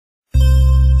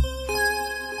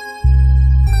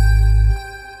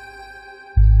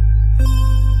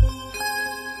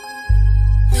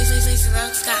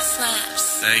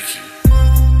Thank you.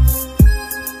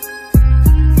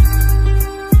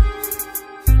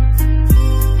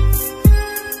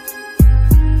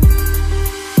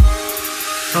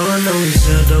 All I know is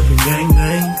sell dope and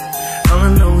gangbang. All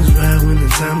I know is ride when the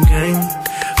time came.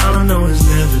 All I know is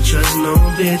never trust no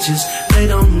bitches. They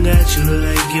don't got you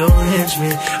like your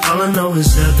henchmen. All I know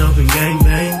is sell dope and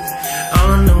gangbang.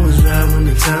 All I know is ride when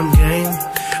the time came.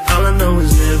 All I know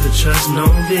is never trust no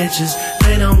bitches.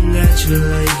 They don't got you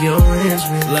like your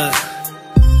henchmen. Look,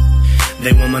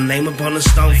 they want my name up on the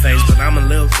stone face, but I'm a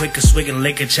little quicker swigging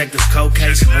liquor. Check this cold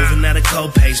case, moving at a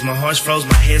cold pace. My heart's froze,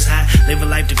 my head's hot. Live a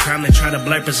life to crime, they try to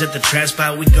blurp us at the trash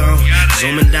spot. We gone.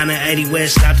 Zooming down to 80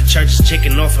 West, stop the church's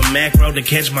chicken off a Mac Road to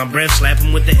catch my breath,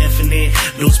 slapping with the F and N.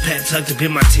 Loose pat tucked up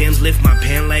in my Timbs, lift my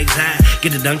pan legs high.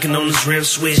 Get the dunking on this rim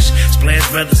switch. Splash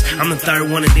Brothers, I'm the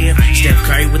third one of them. Steph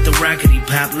Curry with the rocket, he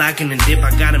pop locking and dip.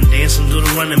 I got him dancing through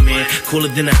the running man. Cooler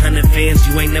than 100 fans.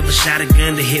 You ain't never shot a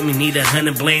gun to hit me, need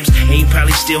 100 blames. And you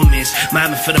probably still miss.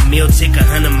 Mobbing for the meal tick,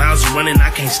 100 miles of running.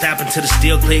 I can't stop until the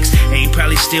steel clicks. And you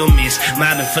probably still miss.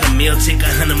 Mobbing for the meal tick,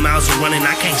 100 miles of running.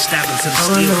 I can't stop until the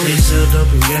steel clicks. All I know is sell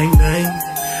dope and gangbang.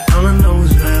 All I know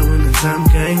is ride when the time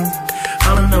came.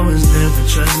 All I know is never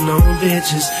trust no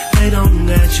bitches. They don't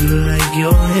got you like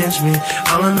your henchmen.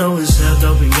 All I know is sell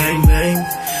dope and gangbang.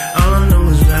 All I know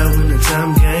is ride when the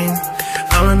time came.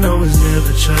 All I know is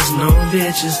never trust no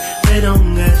bitches. They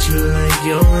don't got you like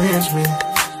your henchmen.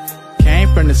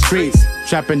 Came from the streets,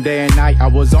 trapping day and night. I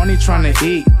was only trying to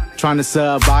eat, trying to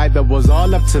survive. It was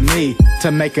all up to me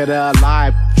to make it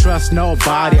alive. Trust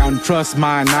nobody, I don't trust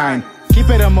my nine. Keep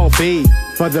it M.O.E.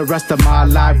 for the rest of my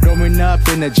life. Growing up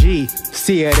in the G,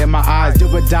 see it in my eyes. Do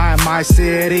or die in my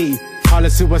city. Call it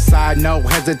suicide, no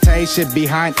hesitation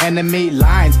behind enemy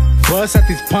lines. Bust at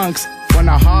these punks when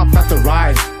I hop out the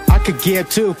ride. I could give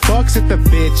 2 fucks if the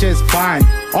bitch is fine.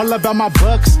 All about my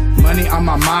bucks, money on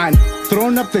my mind.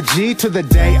 Throwing up the G to the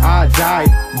day I die.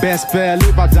 Best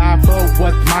believe I die for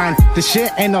what's mine. The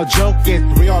shit ain't no joke, it's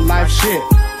real life shit.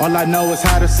 All I know is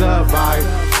how to survive.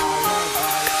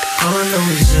 All I know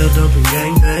is sell dope and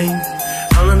gangbang.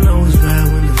 All I know is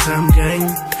ride when the time came.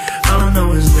 All I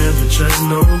know is never trust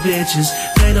no bitches.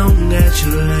 They don't got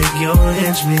you like your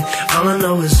henchmen. All I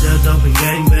know is sell dope and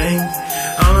gangbang.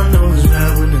 All I know is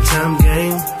ride when the time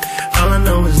came. All I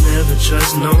know is never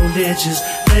trust no bitches.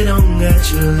 They don't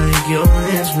got you like your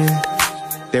henchmen.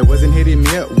 They wasn't hitting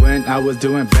me up when I was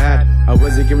doing bad. I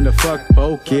wasn't giving a fuck,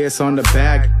 focus on the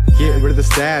bag. Get rid of the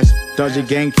stash, dodge your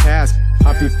gang cash.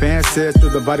 Hoppy fences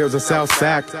through the body of a South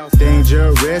Sack.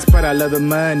 Dangerous, but I love the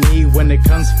money when it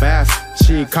comes fast.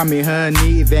 She called me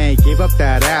honey, then gave up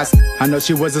that ass. I know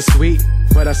she wasn't sweet,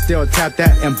 but I still tapped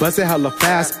that and busted hella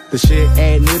fast. The shit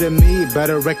ain't new to me,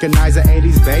 better recognize the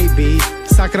 80s, baby.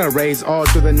 Soccer raised all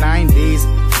through the 90s,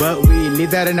 but we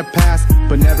leave that in the past,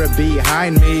 but never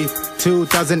behind me.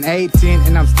 2018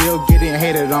 and I'm still getting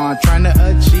hated on, trying to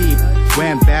achieve.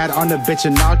 Went bad on the bitch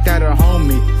and knocked out her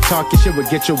homie. Talking shit would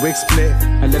get your wig split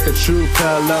and let the true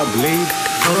color bleed.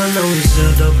 All I know is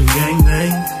sell dope and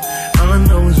gangbang. All I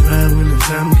know is ride when the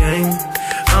time came.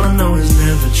 All I know is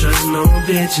never trust no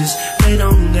bitches. They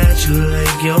don't got you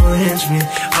like your henchmen.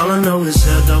 All I know is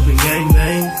sell dope and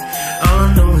gangbang. All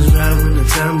I know is ride when the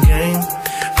time came.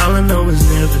 All I know is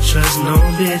never trust no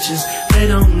bitches. They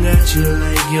don't got you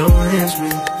like your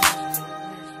henchmen.